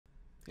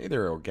Hey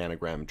there,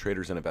 Organigram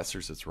traders and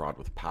investors. It's Rod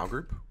with Pow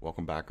Group.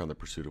 Welcome back on The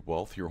Pursuit of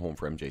Wealth, your home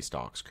for MJ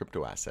stocks,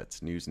 crypto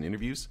assets, news, and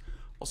interviews.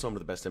 Also home to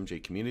the best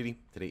MJ community.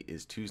 Today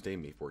is Tuesday,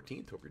 May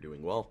 14th. Hope you're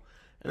doing well.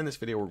 And in this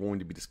video, we're going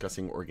to be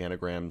discussing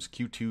Organigram's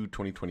Q2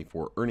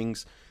 2024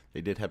 earnings. They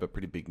did have a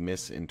pretty big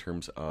miss in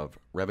terms of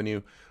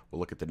revenue.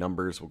 We'll look at the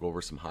numbers. We'll go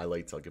over some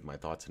highlights. I'll give my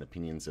thoughts and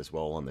opinions as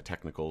well on the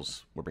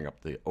technicals. We'll bring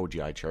up the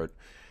OGI chart.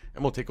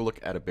 And we'll take a look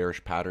at a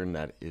bearish pattern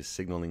that is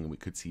signaling we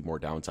could see more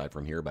downside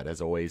from here. But as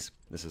always,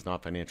 this is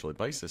not financial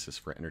advice. This is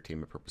for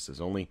entertainment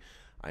purposes only.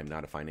 I'm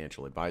not a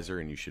financial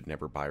advisor, and you should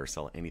never buy or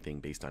sell anything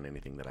based on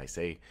anything that I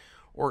say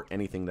or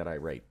anything that I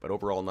write. But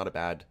overall, not a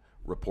bad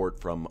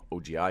report from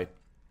OGI.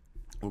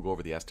 We'll go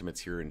over the estimates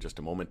here in just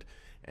a moment.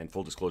 And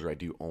full disclosure, I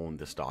do own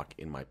the stock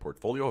in my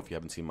portfolio. If you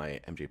haven't seen my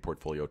MJ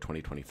Portfolio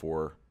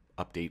 2024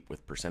 update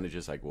with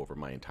percentages, I go over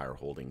my entire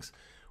holdings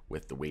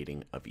with the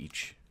weighting of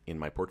each in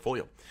my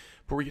portfolio.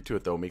 Before we get to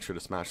it though, make sure to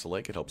smash the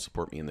like. It helps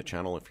support me in the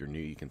channel. If you're new,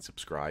 you can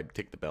subscribe,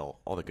 tick the bell,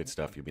 all the good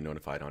stuff. You'll be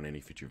notified on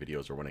any future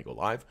videos or when I go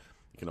live.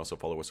 You can also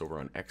follow us over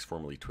on X,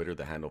 formerly Twitter.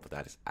 The handle for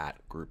that is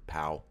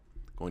 @GroupPow.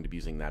 Going to be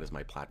using that as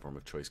my platform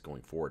of choice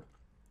going forward.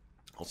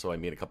 Also, I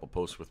made a couple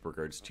posts with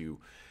regards to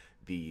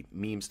the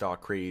meme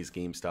stock craze,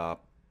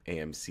 GameStop,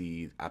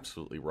 AMC,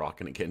 absolutely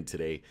rocking again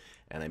today.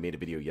 And I made a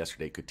video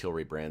yesterday, could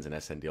Tilray Brands and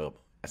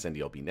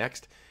SNDL be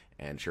next?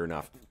 And sure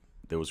enough,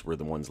 those were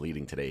the ones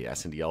leading today.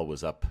 SNDL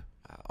was up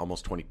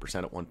almost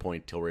 20% at one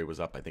point. Tilray was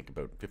up, I think,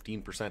 about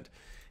 15%.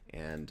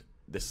 And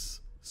this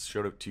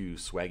showed up to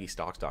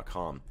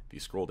swaggystocks.com. If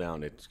you scroll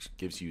down, it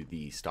gives you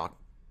the stock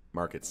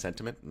market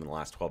sentiment in the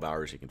last 12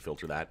 hours. You can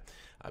filter that.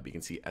 But you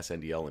can see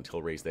SNDL and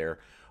Tilray's there.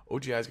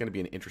 OGI is going to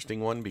be an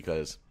interesting one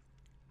because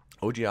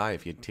OGI,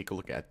 if you take a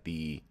look at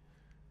the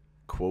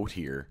quote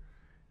here,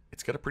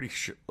 it's got a pretty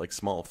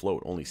small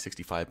float, only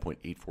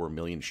 65.84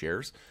 million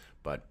shares.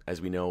 But as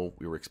we know,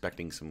 we were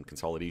expecting some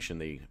consolidation.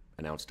 They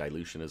announced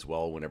dilution as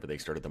well whenever they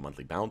started the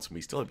monthly bounce. And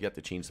we still have yet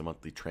to change the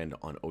monthly trend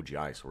on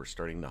OGI. So we're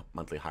starting the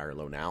monthly higher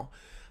low now.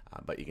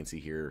 But you can see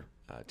here,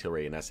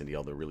 Tilray and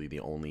SNDL, they're really the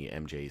only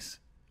MJ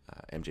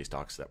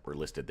stocks that were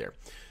listed there.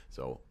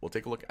 So we'll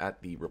take a look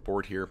at the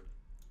report here.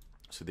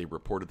 So they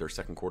reported their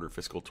second quarter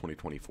fiscal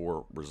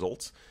 2024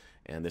 results.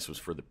 And this was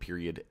for the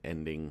period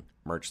ending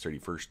March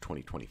 31st,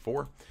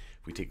 2024.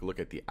 If we take a look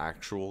at the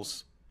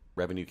actuals,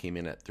 revenue came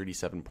in at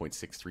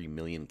 37.63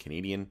 million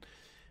Canadian,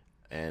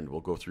 and we'll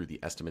go through the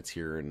estimates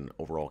here and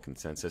overall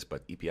consensus,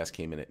 but EPS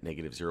came in at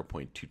negative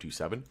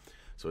 0.227.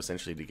 So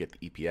essentially to get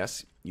the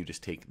EPS, you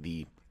just take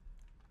the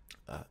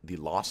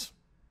loss,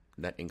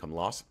 net income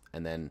loss,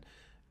 and then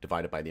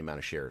divide it by the amount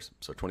of shares.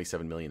 So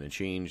 27 million and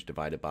change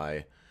divided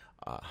by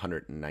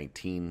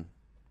 119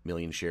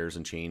 million shares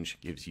and change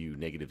gives you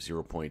negative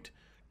 0.227.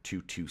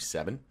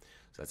 So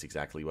that's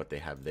exactly what they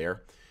have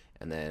there.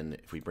 And then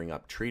if we bring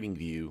up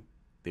TradingView,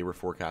 they were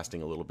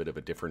forecasting a little bit of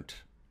a different,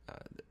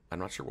 I'm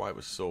not sure why it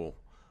was so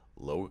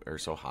low or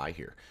so high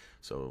here.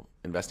 So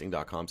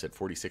investing.com said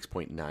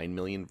 46.9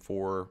 million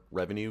for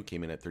revenue,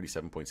 came in at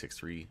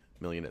 37.63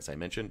 million, as I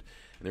mentioned.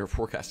 And they were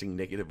forecasting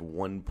negative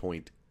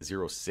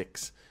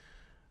 1.06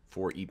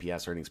 for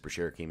EPS, earnings per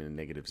share, came in at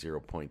negative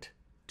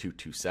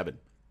 0.227.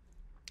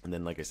 And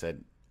then, like I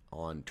said,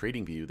 on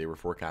TradingView, they were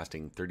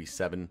forecasting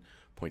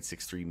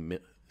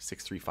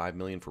 37.635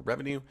 million for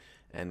revenue,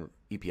 and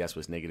EPS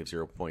was negative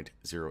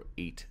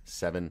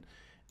 0.087.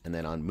 And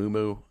then on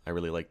Moomoo, I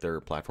really like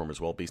their platform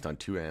as well. Based on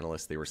two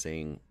analysts, they were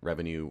saying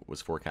revenue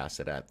was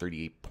forecasted at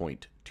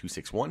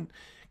 38.261,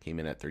 came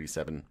in at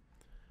 37.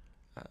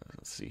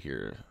 Let's see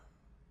here.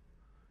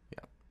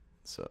 Yeah,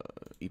 so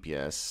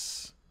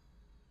EPS.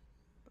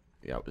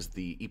 Yeah, it was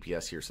the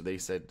EPS here. So they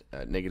said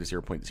negative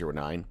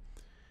 0.09.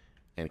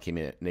 And it came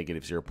in at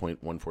negative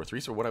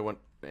 0.143. So what I went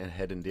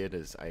ahead and did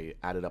is I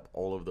added up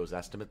all of those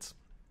estimates,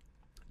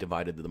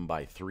 divided them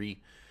by 3.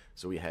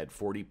 So we had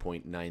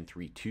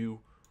 40.932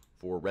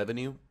 for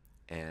revenue,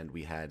 and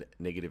we had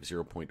negative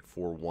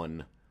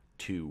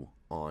 0.412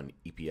 on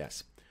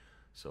EPS.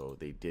 So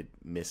they did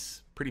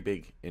miss pretty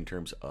big in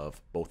terms of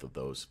both of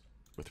those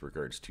with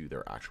regards to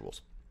their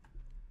actuals.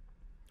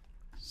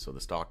 So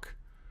the stock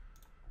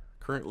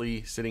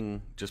currently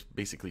sitting just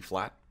basically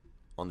flat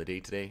on the day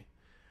today.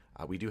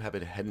 We do have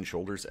a head and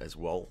shoulders as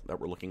well that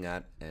we're looking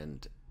at,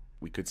 and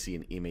we could see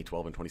an EMA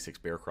 12 and 26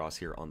 bear cross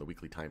here on the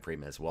weekly time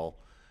frame as well.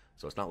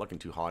 So it's not looking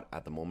too hot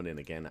at the moment. And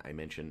again, I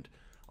mentioned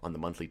on the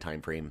monthly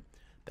time frame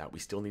that we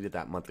still needed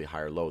that monthly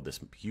higher low.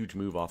 This huge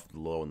move off the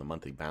low in the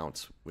monthly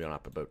bounce, we went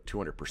up about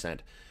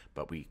 200%,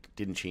 but we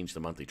didn't change the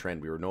monthly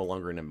trend. We were no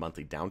longer in a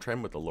monthly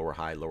downtrend with the lower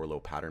high, lower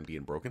low pattern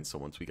being broken. So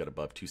once we got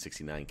above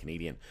 269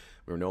 Canadian,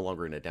 we were no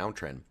longer in a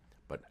downtrend.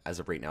 But as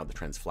of right now, the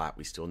trend's flat.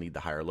 We still need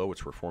the higher low,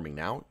 which we're forming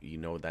now. You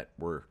know that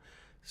we're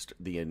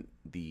the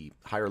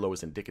higher low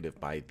is indicative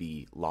by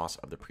the loss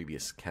of the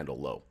previous candle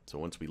low. So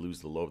once we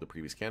lose the low of the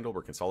previous candle,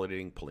 we're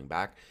consolidating, pulling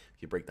back.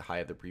 If you break the high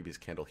of the previous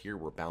candle here,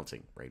 we're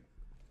bouncing, right?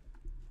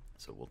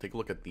 So we'll take a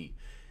look at the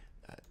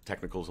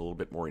technicals a little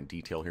bit more in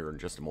detail here in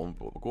just a moment,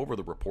 but we'll go over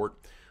the report.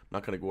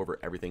 not going to go over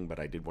everything, but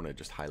I did want to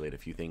just highlight a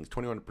few things.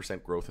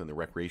 21% growth in the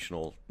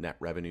recreational net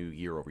revenue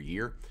year over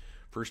year.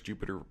 First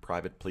Jupiter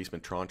private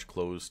placement tranche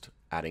closed,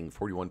 adding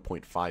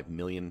 41.5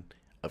 million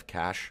of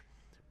cash,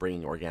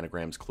 bringing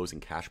Organigram's closing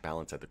cash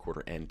balance at the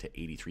quarter end to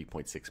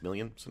 83.6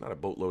 million. So not a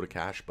boatload of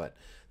cash, but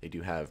they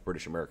do have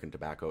British American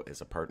Tobacco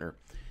as a partner,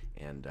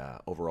 and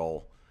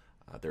overall,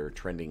 they're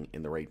trending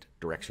in the right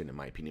direction, in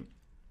my opinion.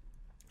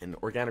 And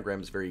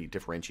Organigram is very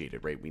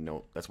differentiated, right? We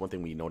know that's one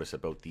thing we notice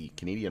about the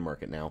Canadian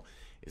market now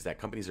is that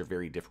companies are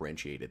very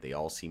differentiated. They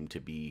all seem to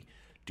be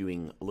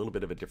doing a little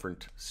bit of a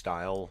different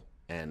style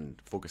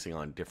and focusing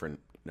on different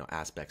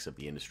aspects of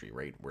the industry,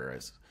 right?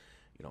 Whereas,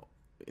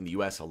 in the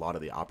U.S., a lot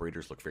of the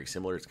operators look very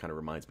similar. It kind of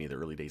reminds me of the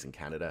early days in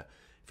Canada.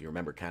 If you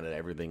remember Canada,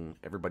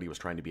 everybody was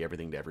trying to be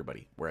everything to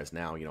everybody. Whereas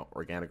now,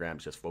 Organigram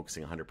is just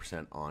focusing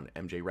 100% on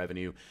MJ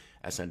revenue.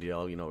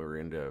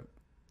 SNDL,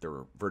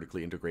 they're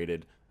vertically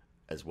integrated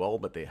as well,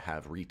 but they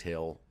have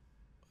retail.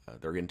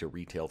 They're into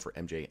retail for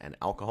MJ and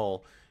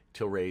alcohol.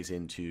 Tilray's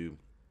into,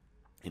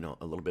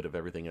 a little bit of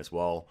everything as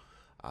well.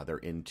 They're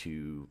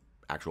into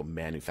actual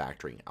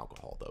manufacturing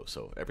alcohol, though.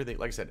 So everything,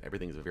 like I said,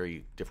 everything is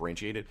very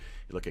differentiated.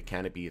 You look at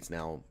Canopy, it's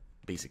now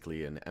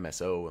basically an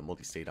MSO, a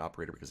multi-state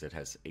operator, because it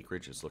has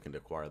acreage. It's looking to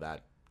acquire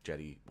that,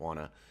 Jetty,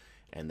 Wana,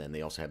 and then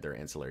they also have their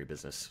ancillary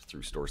business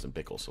through Stores and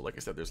Bickle. So like I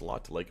said, there's a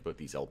lot to like about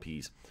these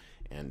LPs,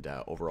 and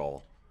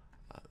overall,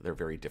 they're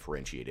very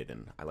differentiated,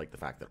 and I like the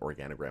fact that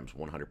Organigram's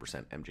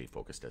 100% MJ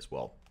focused as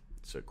well.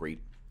 It's a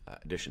great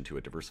addition to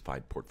a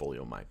diversified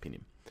portfolio, in my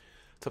opinion.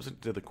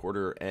 Subsequent to the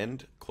quarter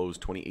end, closed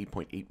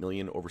 28.8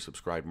 million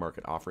oversubscribed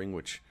market offering,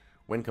 which,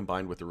 when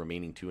combined with the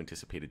remaining 2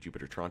 anticipated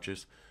Jupiter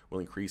tranches, will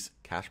increase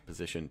cash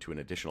position to an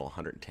additional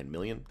 110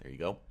 million. There you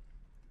go.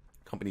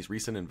 Company's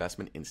recent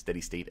investment in Steady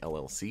State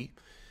LLC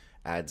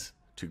adds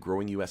to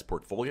growing U.S.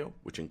 portfolio,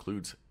 which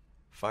includes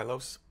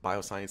Phylos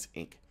Bioscience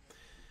Inc.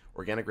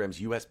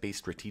 Organigram's U.S.-based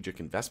strategic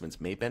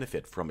investments may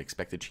benefit from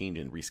expected change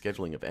in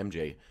rescheduling of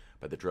MJ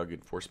by the Drug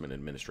Enforcement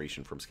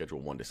Administration from Schedule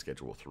 1 to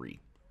Schedule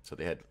 3. So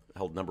they had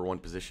held number 1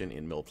 position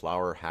in milled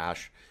flour,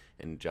 hash,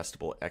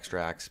 ingestible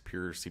extracts,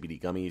 pure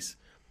CBD gummies,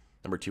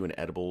 number 2 in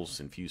edibles,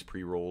 infused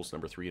pre-rolls,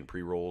 number 3 in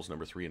pre-rolls,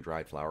 number 3 in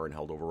dried flour, and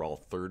held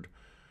overall 3rd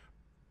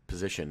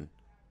position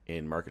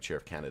in market share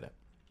of Canada.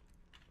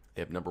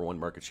 They have number 1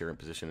 market share and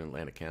position in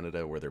Atlantic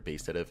Canada, where they're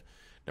based out of,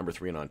 number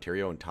 3 in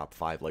Ontario, and top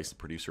 5 licensed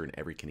producer in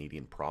every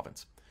Canadian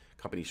province.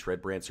 Company's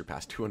Shred brand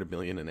surpassed 200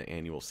 million in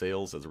annual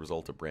sales as a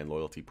result of brand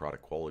loyalty,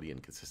 product quality,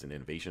 and consistent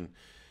innovation.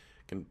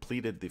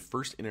 Completed the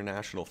first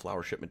international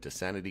flower shipment to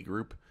Sanity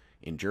Group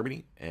in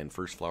Germany and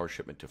first flower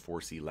shipment to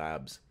 4C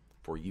Labs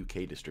for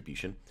UK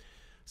distribution.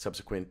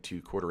 Subsequent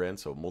to quarter end,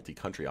 so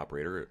multi-country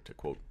operator, to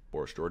quote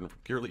Boris Jordan from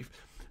Pure Leaf,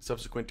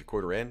 subsequent to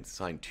quarter end,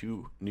 signed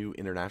 2 new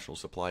international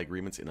supply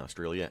agreements in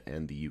Australia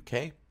and the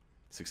UK.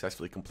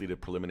 Successfully completed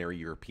preliminary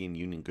European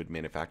Union good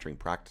manufacturing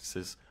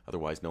practices,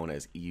 otherwise known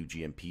as EU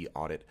GMP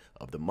audit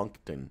of the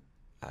Moncton,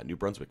 New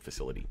Brunswick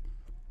facility.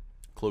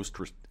 Closed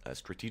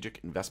strategic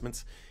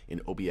investments in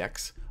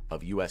OBX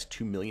of US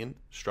 $2 million,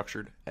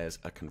 structured as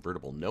a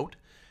convertible note,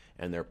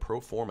 and their pro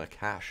forma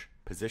cash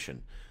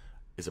position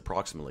is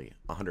approximately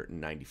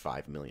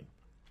 195 million.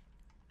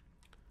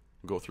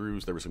 We'll go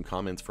through, there were some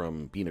comments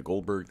from Bina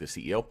Goldberg, the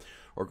CEO.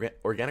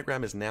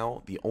 Organigram is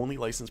now the only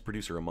licensed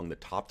producer among the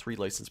top 3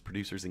 licensed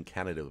producers in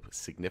Canada with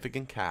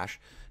significant cash,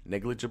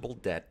 negligible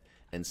debt,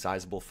 and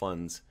sizable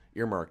funds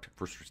earmarked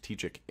for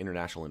strategic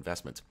international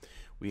investments.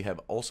 We have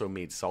also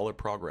made solid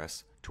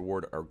progress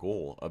toward our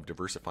goal of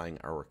diversifying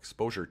our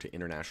exposure to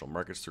international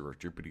markets through our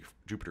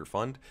Jupiter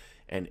Fund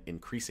and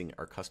increasing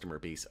our customer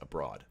base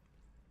abroad.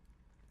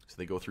 So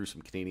they go through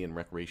some Canadian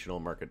recreational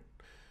market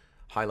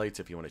highlights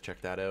if you want to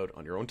check that out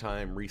on your own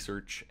time.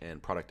 Research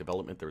and product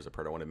development. There was a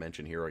part I want to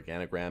mention here.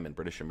 Organigram and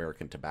British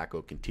American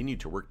Tobacco continue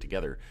to work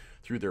together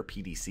through their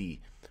PDC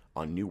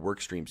on new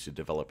work streams to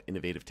develop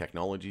innovative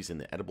technologies in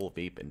the edible,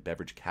 vape, and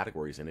beverage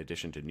categories, in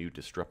addition to new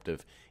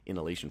disruptive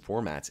inhalation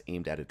formats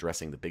aimed at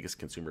addressing the biggest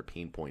consumer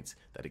pain points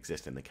that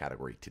exist in the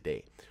category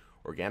today.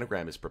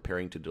 Organigram is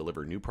preparing to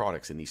deliver new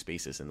products in these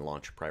spaces, and the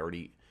launch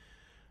priority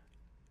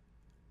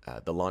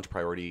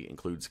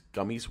includes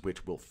gummies,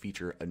 which will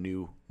feature a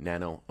new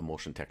nano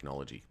emulsion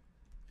technology.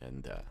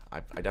 And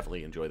I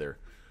definitely enjoy their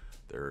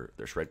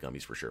shred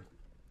gummies for sure.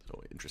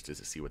 So interested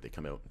to see what they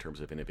come out in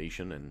terms of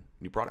innovation and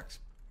new products.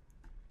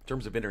 In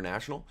terms of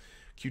international,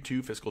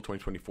 Q2 fiscal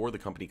 2024, the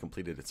company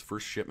completed its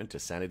first shipment to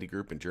Sanity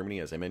Group in Germany,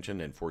 as I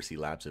mentioned, and 4C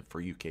Labs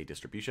for UK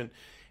distribution,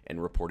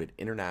 and reported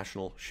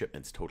international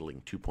shipments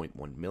totaling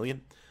 2.1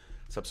 million.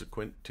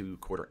 Subsequent to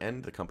quarter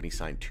end, the company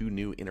signed 2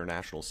 new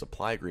international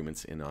supply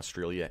agreements in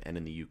Australia and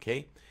in the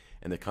UK,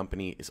 and the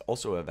company is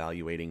also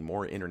evaluating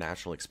more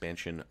international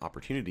expansion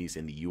opportunities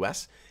in the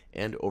US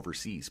and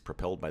overseas,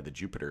 propelled by the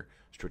Jupiter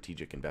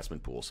Strategic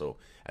Investment Pool. So,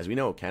 as we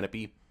know,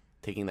 Canopy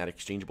taking that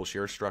exchangeable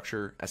share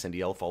structure,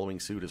 SNDL following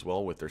suit as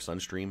well with their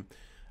Sunstream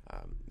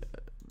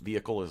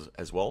vehicle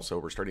as well. So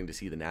we're starting to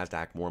see the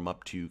NASDAQ warm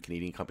up to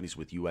Canadian companies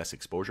with US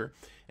exposure.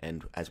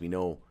 And as we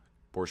know,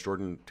 Boris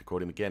Jordan, to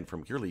quote him again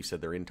from Pure Leaf,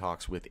 said they're in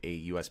talks with a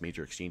US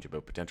major exchange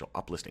about potential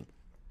uplisting.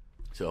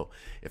 So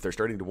if they're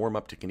starting to warm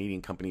up to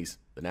Canadian companies,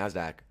 the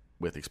NASDAQ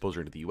with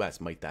exposure to the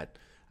US, might that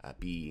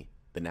be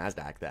the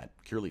NASDAQ that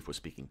Cureleaf was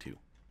speaking to?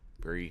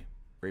 Very,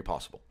 very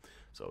possible.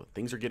 So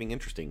things are getting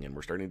interesting, and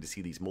we're starting to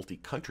see these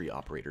multi-country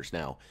operators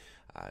now,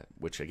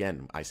 which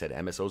again, I said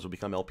MSOs will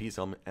become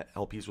LPs,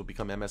 LPs will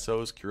become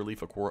MSOs.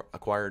 Cureleaf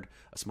acquired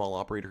a small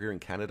operator here in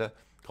Canada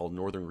called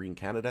Northern Green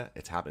Canada.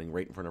 It's happening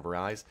right in front of our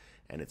eyes,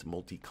 and it's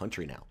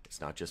multi-country now. It's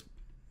not just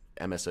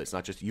MSO, it's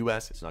not just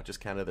US, it's not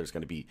just Canada. There's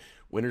going to be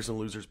winners and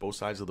losers both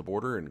sides of the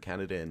border in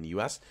Canada and the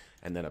US,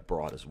 and then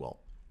abroad as well.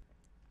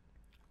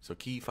 So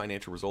key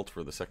financial results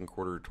for the second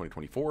quarter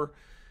 2024.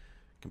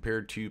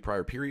 Compared to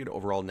prior period,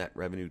 overall net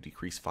revenue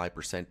decreased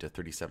 5% to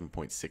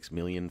 $37.6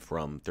 million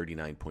from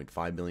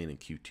 $39.5 million in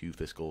Q2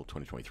 fiscal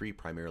 2023,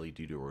 primarily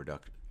due to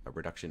a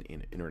reduction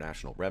in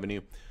international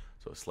revenue.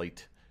 So a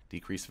slight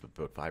decrease of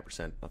about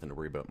 5%, nothing to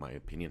worry about in my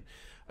opinion.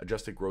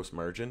 Adjusted gross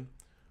margin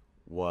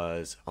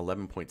was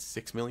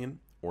 $11.6 million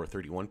or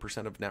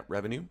 31% of net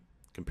revenue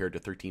compared to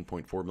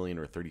 $13.4 million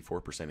or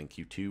 34% in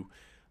Q2.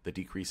 The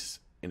decrease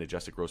in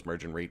adjusted gross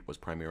margin rate was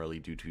primarily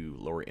due to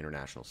lower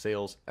international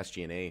sales.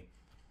 SG&A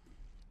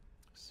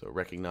so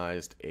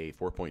recognized a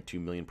 $4.2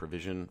 million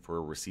provision for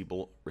a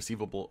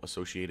receivable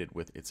associated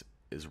with its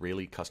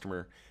Israeli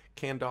customer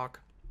Candoc.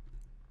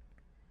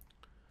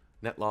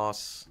 Net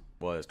loss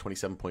was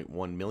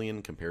 $27.1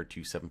 million compared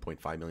to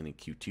 $7.5 million in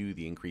Q2.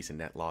 The increase in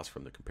net loss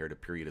from the comparative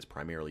period is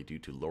primarily due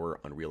to lower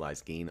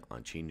unrealized gain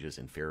on changes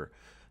in fair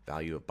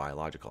value of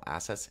biological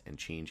assets and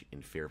change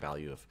in fair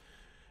value of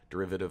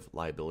derivative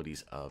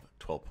liabilities of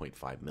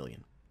 $12.5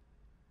 million.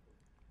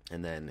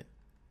 And then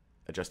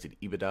adjusted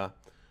EBITDA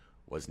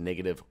was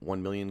negative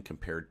 $1 million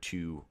compared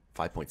to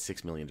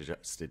 $5.6 million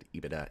adjusted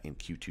EBITDA in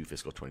Q2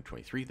 fiscal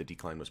 2023. The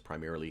decline was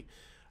primarily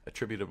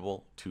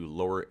attributable to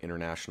lower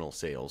international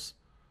sales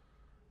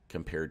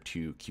compared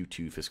to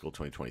Q2 fiscal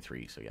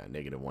 2023. So yeah,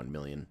 negative $1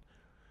 million,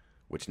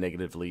 which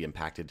negatively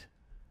impacted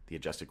the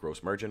adjusted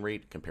gross margin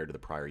rate compared to the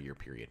prior year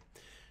period.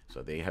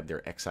 So they have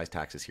their excise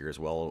taxes here as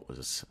well. It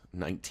was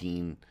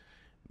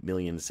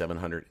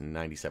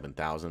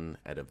 $19,797,000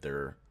 out of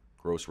their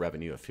gross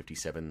revenue of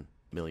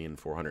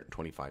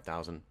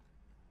 $57,425,000.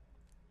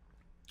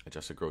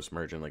 Adjusted gross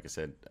margin, like I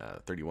said,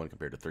 31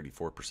 compared to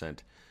 34%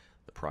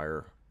 the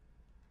prior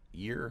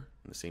year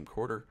in the same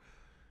quarter,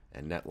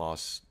 and net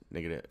loss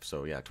negative.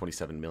 So yeah,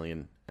 27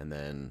 million, and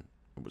then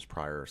it was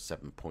prior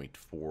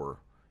 7.488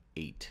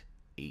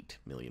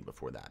 million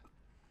before that.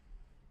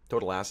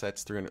 Total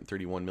assets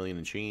 331 million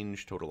and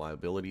change. Total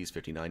liabilities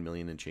 59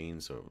 million and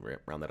change. So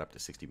round that up to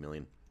 60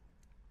 million.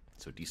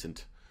 So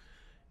decent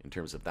in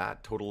terms of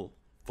that. Total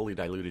fully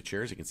diluted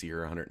shares, you can see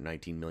here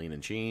 119 million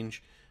and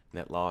change.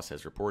 Net loss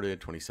as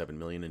reported 27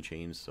 million and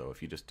change. So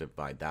if you just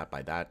divide that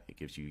by that, it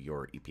gives you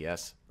your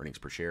EPS, earnings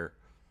per share.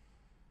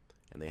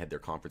 And they had their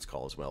conference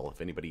call as well.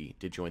 If anybody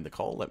did join the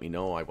call, let me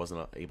know. I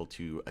wasn't able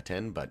to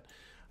attend, but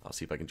I'll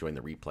see if I can join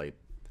the replay.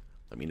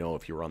 Let me know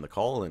if you were on the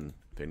call and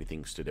if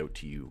anything stood out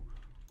to you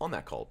on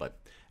that call. But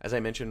as I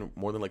mentioned,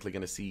 more than likely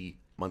going to see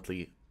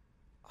monthly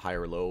high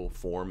or low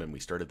form, and we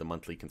started the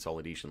monthly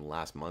consolidation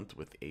last month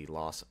with a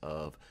loss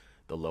of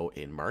the low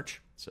in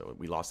March. So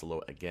we lost the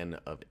low again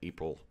of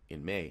April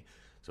in May.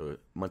 So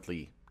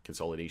monthly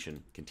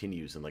consolidation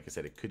continues, and like I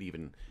said, it could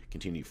even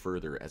continue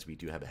further as we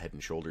do have a head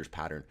and shoulders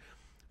pattern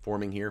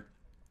forming here,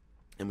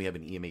 and we have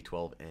an EMA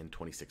 12 and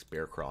 26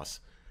 bear cross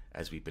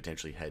as we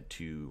potentially head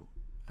to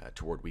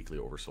toward weekly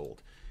oversold.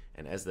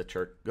 And as the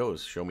chart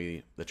goes, show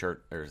me the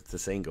chart, or the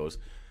saying goes,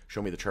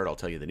 show me the chart, I'll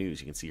tell you the news.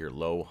 You can see here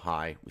low,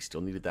 high. We still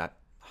needed that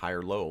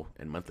higher low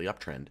and monthly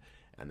uptrend,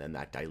 and then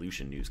that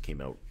dilution news came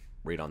out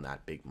right on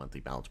that big monthly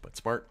bounce. But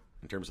smart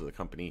in terms of the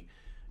company,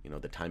 you know,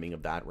 the timing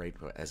of that, right?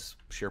 As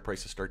share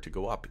prices start to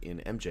go up in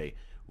MJ,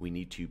 we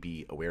need to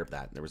be aware of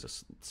that. And there was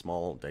a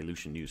small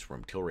dilution news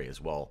from Tilray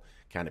as well.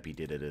 Canopy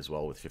did it as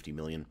well with 50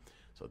 million.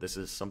 So this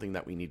is something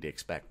that we need to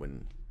expect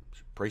when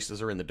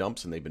prices are in the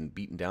dumps and they've been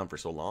beaten down for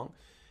so long,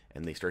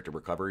 and they start to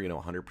recover, you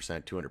know, 100%,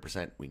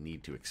 200%, we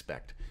need to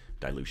expect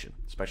dilution,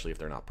 especially if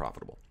they're not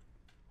profitable.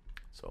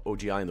 So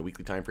OGI in the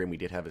weekly time frame, we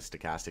did have a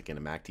stochastic and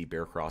a MACD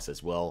bear cross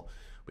as well.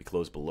 We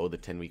closed below the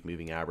 10-week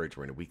moving average.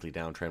 We're in a weekly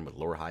downtrend with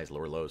lower highs,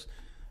 lower lows.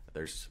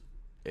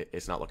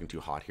 It's not looking too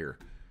hot here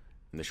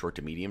in the short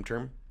to medium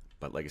term.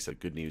 But like I said,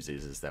 good news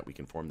is that we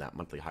can form that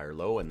monthly higher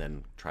low and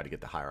then try to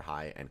get the higher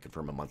high and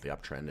confirm a monthly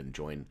uptrend and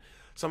join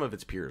some of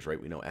its peers, right?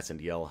 We know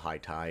SNDL, High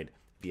Tide,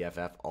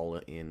 BFF, all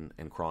in,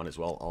 and Cron as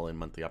well, all in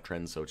monthly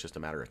uptrends. So it's just a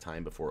matter of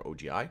time before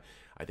OGI.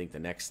 I think the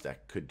next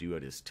that could do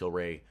it is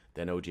Tilray,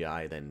 then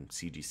OGI, then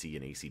CGC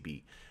and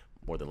ACB,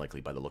 more than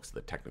likely by the looks of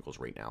the technicals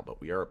right now. But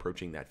we are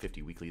approaching that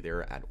 50 weekly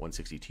there at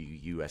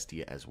 162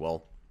 USD as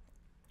well.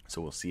 So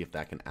we'll see if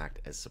that can act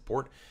as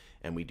support.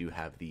 And we do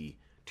have the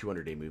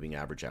 200-day moving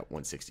average at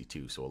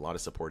 162. So a lot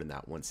of support in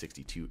that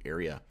 162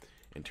 area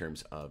in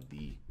terms of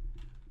the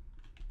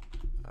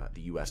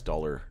US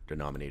dollar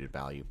denominated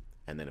value.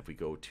 And then if we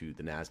go to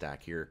the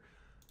NASDAQ here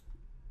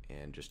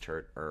and just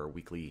chart our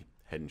weekly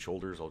head and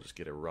shoulders, I'll just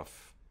get a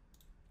rough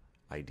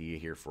idea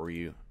here for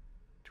you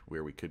to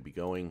where we could be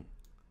going.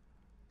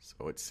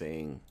 So it's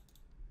saying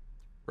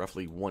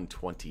roughly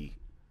 120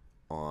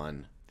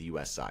 on the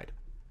US side.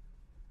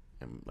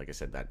 And like I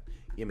said, that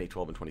EMA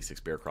 12 and 26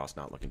 bear cross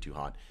not looking too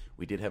hot.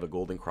 We did have a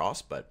golden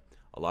cross, but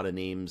a lot of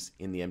names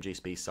in the MJ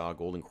space saw a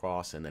golden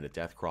cross and then a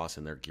death cross,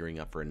 and they're gearing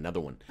up for another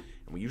one.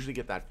 And we usually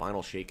get that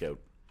final shakeout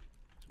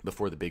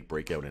before the big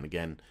breakout. And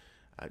again,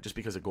 just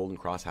because a golden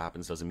cross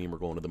happens doesn't mean we're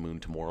going to the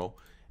moon tomorrow.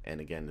 And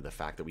again, the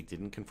fact that we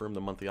didn't confirm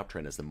the monthly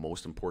uptrend is the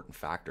most important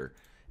factor.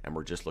 And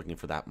we're just looking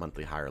for that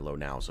monthly higher low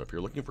now. So if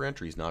you're looking for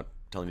entries, not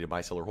telling you to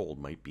buy, sell, or hold,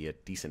 might be a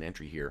decent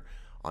entry here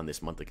on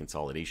this monthly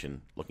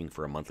consolidation, looking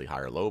for a monthly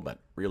higher low. But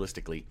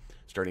realistically,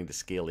 starting to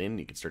scale in,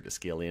 you can start to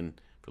scale in.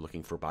 If you're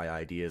looking for buy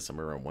ideas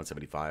somewhere around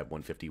 175,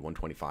 150,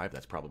 125,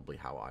 that's probably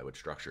how I would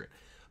structure it.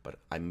 But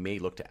I may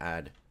look to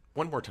add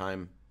one more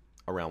time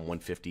around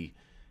 150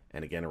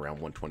 and again around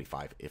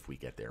 125 if we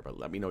get there. But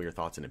let me know your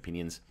thoughts and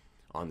opinions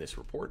on this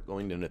report.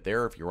 Going in it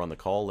there, if you're on the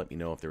call, let me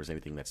know if there was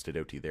anything that stood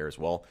out to you there as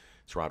well.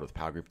 It's Rod with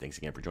Power Group. Thanks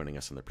again for joining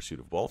us on the Pursuit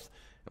of Wealth,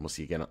 and we'll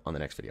see you again on the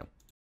next video.